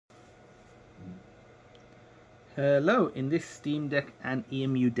Hello, in this Steam Deck and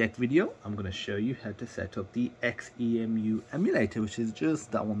EmuDeck video, I'm going to show you how to set up the Xemu emulator, which is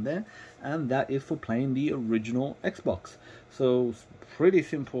just that one there, and that is for playing the original Xbox. So it's pretty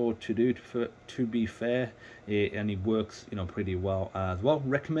simple to do, to be fair, and it works, pretty well as well.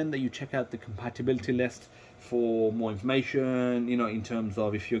 Recommend that you check out the compatibility list for more information, in terms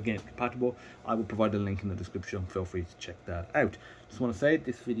of if you're getting compatible. I will provide a link in the description. Feel free to check that out. Just want to say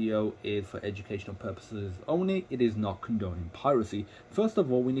this video is for educational purposes only. It is not condoning piracy. First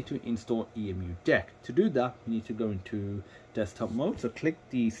of all, we need to install EmuDeck. To do that, we need to go into desktop mode. So click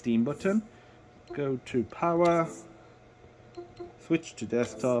the Steam button, go to power, switch to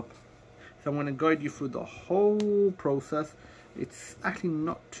desktop. So I'm going to guide you through the whole process. It's actually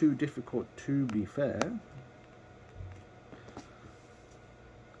not too difficult, to be fair.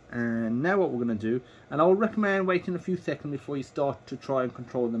 And now what we're going to do, and I'll recommend waiting a few seconds before you start to try and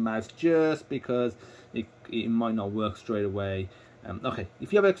control the mouse, just because it might not work straight away. Okay,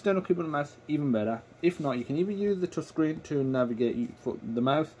 if you have external keyboard and mouse, even better. If not, you can either use the touchscreen to navigate for the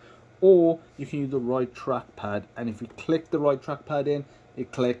mouse, or you can use the right trackpad. And if you click the right trackpad in,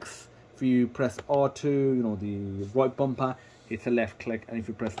 it clicks. If you press R2, the right bumper, it's a left click, and if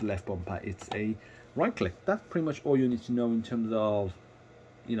you press the left bumper, it's a right click. That's pretty much all you need to know in terms of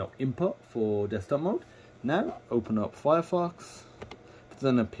input for desktop mode. Now open up Firefox. If it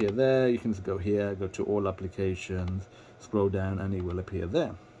doesn't appear there, you can just go here, go to all applications, scroll down, and it will appear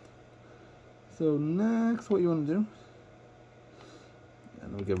there. So next, what you want to do,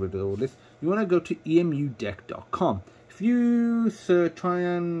 and we'll get rid of all this, you want to go to emudeck.com. If you try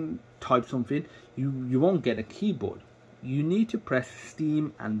and type something, you won't get a keyboard. You need to press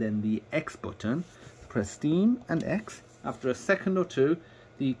Steam and then the X button. Press Steam and X. After a second or two,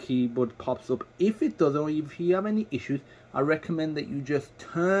 the keyboard pops up. If it doesn't, or if you have any issues, I recommend that you just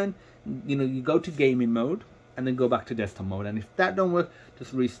turn, you go to gaming mode and then go back to desktop mode. And if that don't work,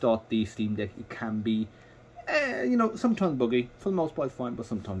 just restart the Steam Deck. It can be, sometimes buggy. For the most part, it's fine, but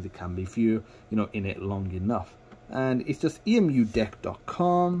sometimes it can be if you're, in it long enough. And it's just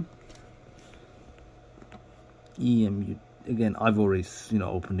emudeck.com. Again, I've already,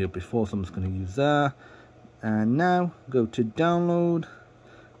 opened it before, so I'm just going to use that. And now go to download.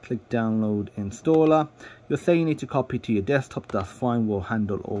 Click download installer. You'll say you need to copy to your desktop. That's fine, we'll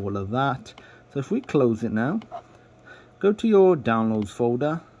handle all of that. So if we close it now, go to your downloads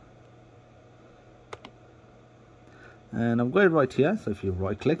folder, and I've got it right here. So if you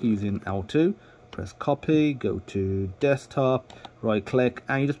right click using L2, press copy, go to desktop, right click,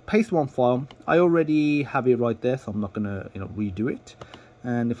 and you just paste one file. I already have it right there, so I'm not gonna redo it.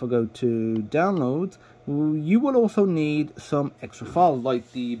 And if I go to downloads, you will also need some extra files,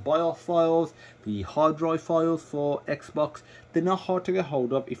 like the BIOS files, the hard drive files for Xbox. They're not hard to get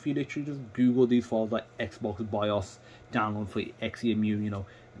hold of if you literally just Google these files, like Xbox BIOS download for Xemu,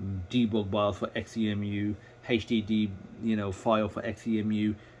 debug BIOS for Xemu, HDD, file for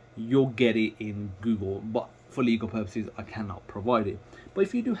Xemu. You'll get it in Google, but for legal purposes, I cannot provide it. But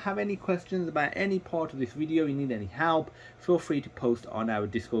if you do have any questions about any part of this video, you need any help, feel free to post on our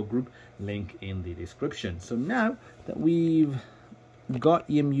Discord group, link in the description. So now that we've got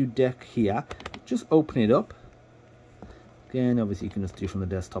EmuDeck here, just open it up. Again, obviously you can just do from the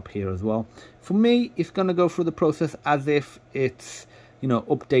desktop here as well. For me, it's going to go through the process as if it's,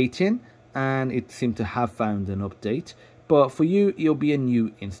 updating, and it seemed to have found an update. But for you, it'll be a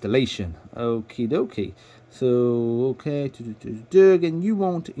new installation. Okie dokie. So, okay, again, you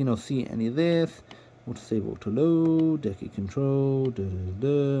won't, see any of this. Auto save, auto load, decky control,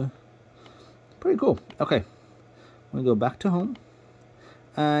 Pretty cool. Okay, I'm gonna go back to home.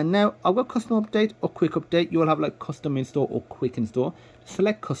 And now I've got custom update or quick update. You will have like custom install or quick install.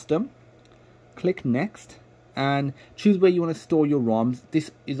 Select custom, click next, and choose where you want to store your ROMs.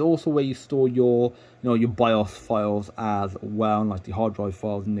 This is also where you store your, your BIOS files as well, like the hard drive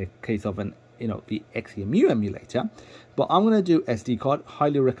files in the case of an, the Xemu emulator. But I'm going to do SD card.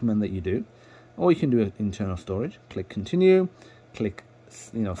 Highly recommend that you do. Or you can do it internal storage. Click continue. Click,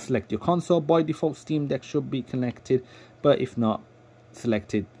 select your console. By default, Steam Deck should be connected. But if not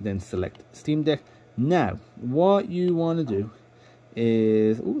selected, then select Steam Deck. Now, what you want to do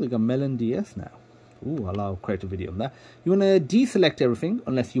is, oh, they got Melon DS now. Ooh, I'll create a video on that. You want to deselect everything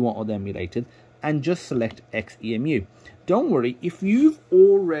unless you want other emulators, and just select Xemu. Don't worry, if you've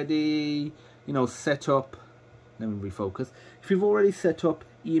already, set up, let me refocus. If you've already set up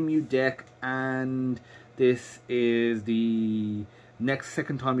EmuDeck and this is the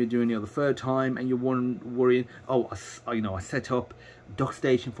second time you're doing it, or the third time, and you're worrying, oh, I set up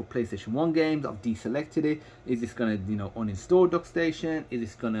DuckStation for PlayStation 1 games, I've deselected it. Is this gonna, uninstall DuckStation? Is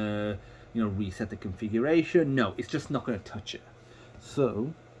this gonna you know, reset the configuration. No, it's just not going to touch it.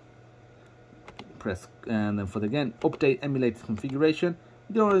 So press, and then for the again, update emulator configuration.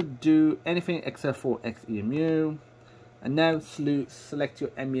 You don't want to do anything except for Xemu. And now select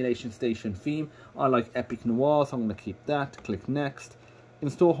your emulation station theme. I like Epic Noir, so I'm going to keep that. Click next.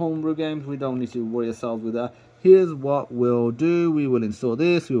 Install homebrew games. We don't need to worry ourselves with that. Here's what we'll do. We will install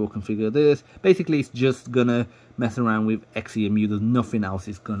this. We will configure this. Basically, it's just going to mess around with Xemu. There's nothing else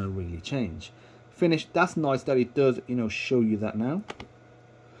is going to really change. Finish. That's nice that it does, you know, show you that now.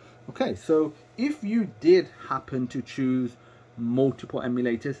 Okay, so if you did happen to choose multiple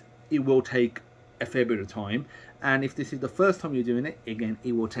emulators, it will take a fair bit of time. And if this is the first time you're doing it, again,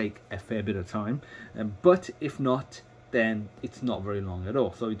 it will take a fair bit of time. But if not, then it's not very long at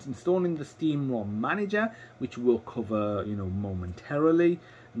all. So it's installing the Steam ROM Manager, which we'll cover, you know, momentarily.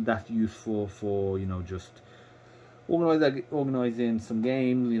 And that's useful for, you know, just organizing some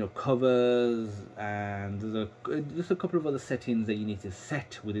games, you know, covers, and there's just a couple of other settings that you need to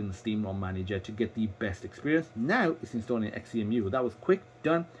set within the Steam ROM Manager to get the best experience. Now it's installing Xemu. That was quick,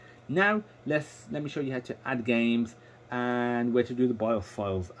 done. Now let me show you how to add games and where to do the BIOS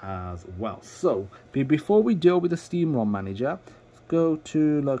files as well. So before we deal with the Steam ROM Manager, let's go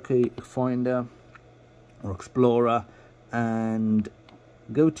to like a Finder or Explorer and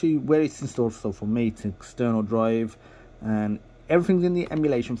go to where it's installed. So for me, it's external drive, and everything's in the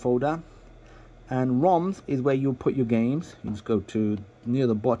emulation folder. And ROMs is where you put your games. You just go to near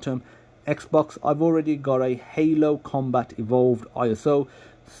the bottom. Xbox, I've already got a Halo Combat Evolved ISO.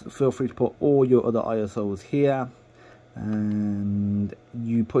 So feel free to put all your other ISOs here, and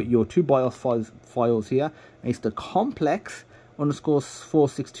you put your two BIOS files here. It's the complex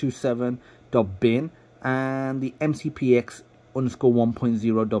 _4627.bin and the MCPX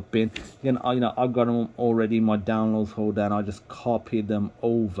 _1.0.bin. Again, I've got them already in my downloads folder, and I just copied them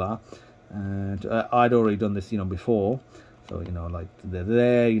over. And I'd already done this, you know, before. So, you know, like they're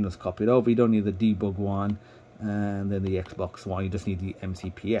there. You just copy it over. You don't need the debug one, and then the Xbox one. You just need the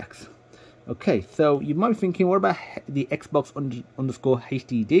MCPX. Okay, so you might be thinking, what about the Xbox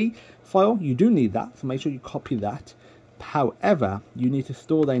 _HDD file? You do need that, so make sure you copy that. However, you need to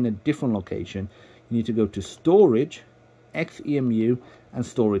store that in a different location. You need to go to Storage, Xemu, and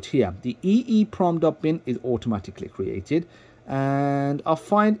store it here. The EEPROM.bin is automatically created, and I'll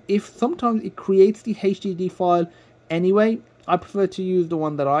find if sometimes it creates the HDD file anyway. I prefer to use the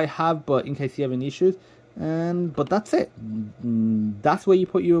one that I have, but in case you have any issues. But that's it. That's where you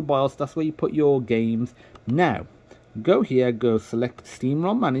put your BIOS. That's where you put your games. Now, go here, go select Steam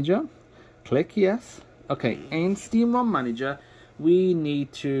ROM Manager, click yes. Okay, in Steam ROM Manager, we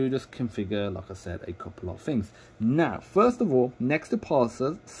need to just configure, like I said, a couple of things. Now, first of all, next to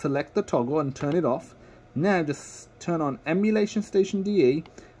parsers, select the toggle and turn it off. Now, just turn on Emulation Station DE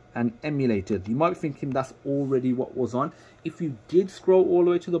and Emulated. You might be thinking that's already what was on. If you did scroll all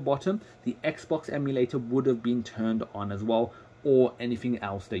the way to the bottom, the Xbox emulator would have been turned on as well, or anything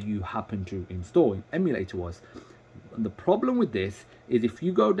else that you happen to install emulator-wise. And the problem with this is if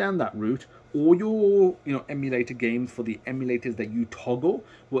you go down that route, all your emulator games for the emulators that you toggle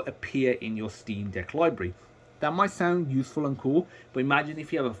will appear in your Steam Deck library. That might sound useful and cool, but imagine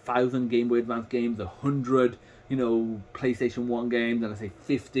if you have 1,000 Game Boy Advance games, 100 PlayStation 1 games, and let's say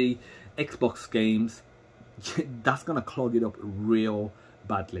 50 Xbox games. That's gonna clog it up real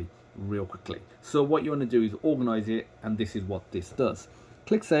badly, real quickly. So what you want to do is organize it, and this is what this does.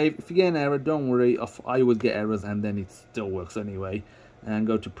 Click save. If you get an error, don't worry. I always get errors, and then it still works anyway. And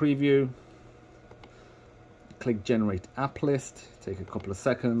go to preview. Click generate app list. Take a couple of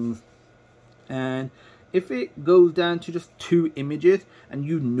seconds, and if it goes down to just 2 images, and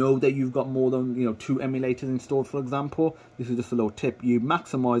you know that you've got more than 2 emulators installed, for example, this is just a little tip. You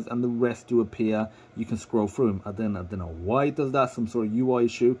maximize, and the rest do appear. You can scroll through them. I don't know why it does that. Some sort of UI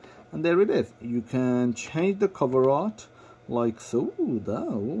issue, and there it is. You can change the cover art like so. Ooh, I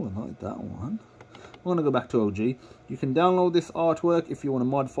like that one. I'm gonna go back to OG. You can download this artwork if you want to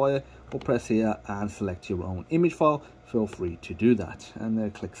modify it, or press here and select your own image file. Feel free to do that, and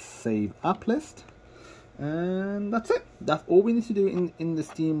then click save app list. And that's it. That's all we need to do in the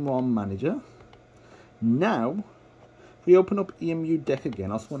Steam ROM Manager. Now, if we open up EmuDeck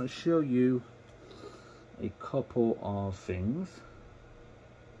again, I just want to show you a couple of things.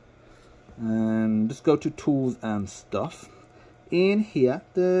 And just go to Tools and Stuff. In here,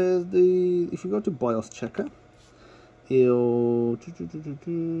 there's if you go to BIOS Checker, it'll...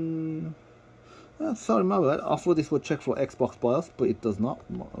 sorry, my bad. I thought this would check for Xbox BIOS, but it does not.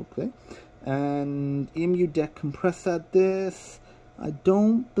 Okay. And EmuDeck compressor. This, I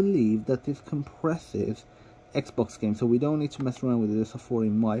don't believe that this compresses Xbox game, so we don't need to mess around with this for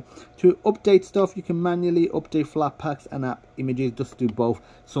in my. To update stuff, you can manually update flat packs and app images. Just do both.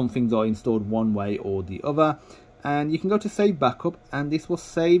 Some things are installed one way or the other. And you can go to save backup, and this will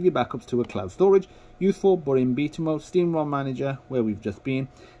save your backups to a cloud storage. Useful, but in beta mode. Steam ROM Manager, where we've just been.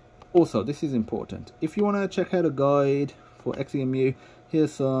 Also, this is important. If you want to check out a guide for Xemu,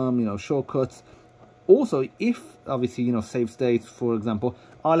 here's some, shortcuts. Also, if obviously, save states, for example,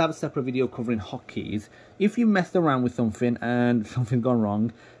 I'll have a separate video covering hotkeys. If you messed around with something and something's gone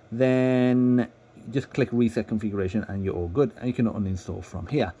wrong, then just click reset configuration and you're all good. And you can uninstall from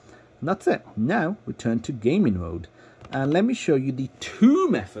here. And that's it. Now, return to gaming mode. And let me show you the two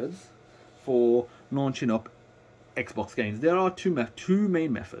methods for launching up Xbox games. There are two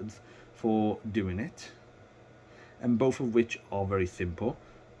main methods for doing it. And both of which are very simple.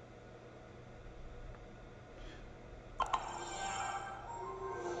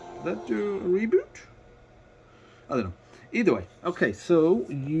 That do a reboot? I don't know. Either way. Okay, so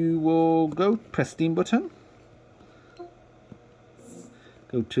you will press Steam button.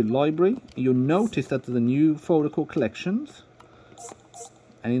 Go to library. You'll notice that there's a new folder called collections.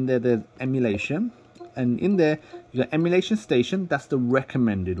 And in there there's emulation. And in there you got emulation station. That's the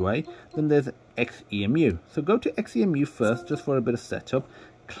recommended way. Then there's Xemu. So go to Xemu first, just for a bit of setup.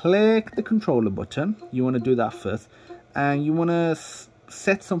 Click the controller button. You want to do that first. And you want to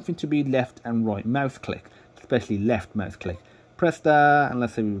set something to be left and right mouse click, especially left mouse click. Press that, and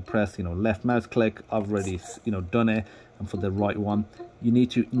let's say we press left mouse click. I've already done it. And for the right one, you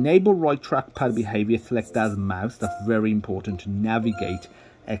need to enable right trackpad behavior. Select that as mouse. That's very important to navigate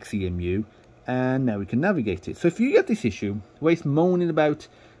Xemu. And now we can navigate it. So if you get this issue, waste moaning about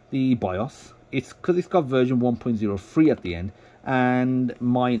the BIOS, it's because it's got version 1.03 at the end, and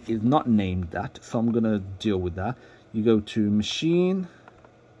mine is not named that, so I'm gonna deal with that. You go to machine,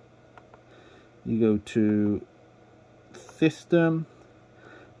 you go to system,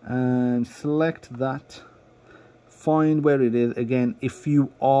 and select that. Find where it is. Again, if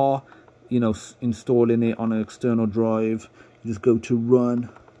you are installing it on an external drive, you just go to run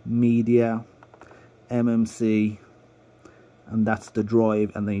media MMC, and that's the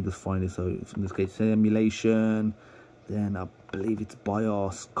drive, and then you just find it. So in this case, emulation, then I believe it's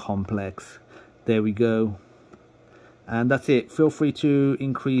BIOS complex. There we go. And that's it. Feel free to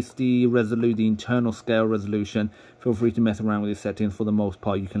increase the internal scale resolution. Feel free to mess around with the settings. For the most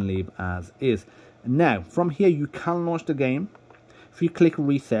part, you can leave as is. Now, from here, you can launch the game. If you click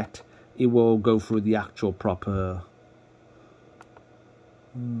reset, it will go through the actual proper...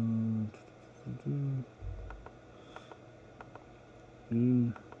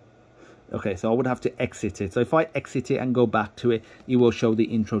 Okay, so I would have to exit it. So if I exit it and go back to it, it will show the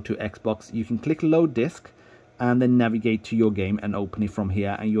intro to Xbox. You can click load disk and then navigate to your game and open it from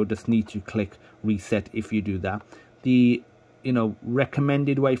here, and you'll just need to click reset if you do that. The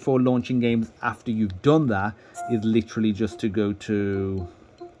recommended way for launching games after you've done that is literally just to go to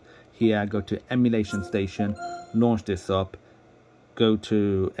here, go to emulation station, launch this up, go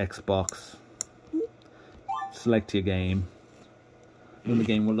to Xbox, select your game, and the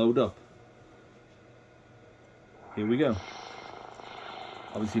game will load up. Here we go.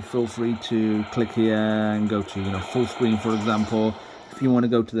 Obviously, feel free to click here and go to full screen, for example. If you want to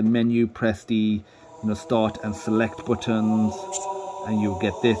go to the menu, press the start and select buttons, and you'll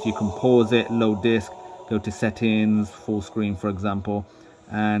get this. You can pause it, load disk, go to settings, full screen, for example,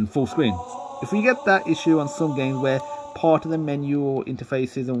 and full screen. If you get that issue on some games where part of the menu or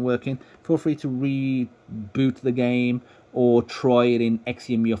interface isn't working, feel free to reboot the game or try it in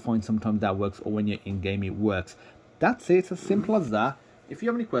Xemu. You'll find sometimes that works, or when you're in game it works. That's it. It's as simple as that. If you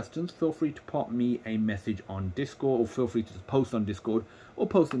have any questions, feel free to pop me a message on Discord, or feel free to post on Discord or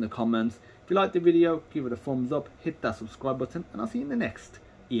post in the comments. If you like the video, give it a thumbs up, hit that subscribe button, and I'll see you in the next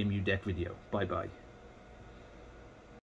EmuDeck video. Bye bye.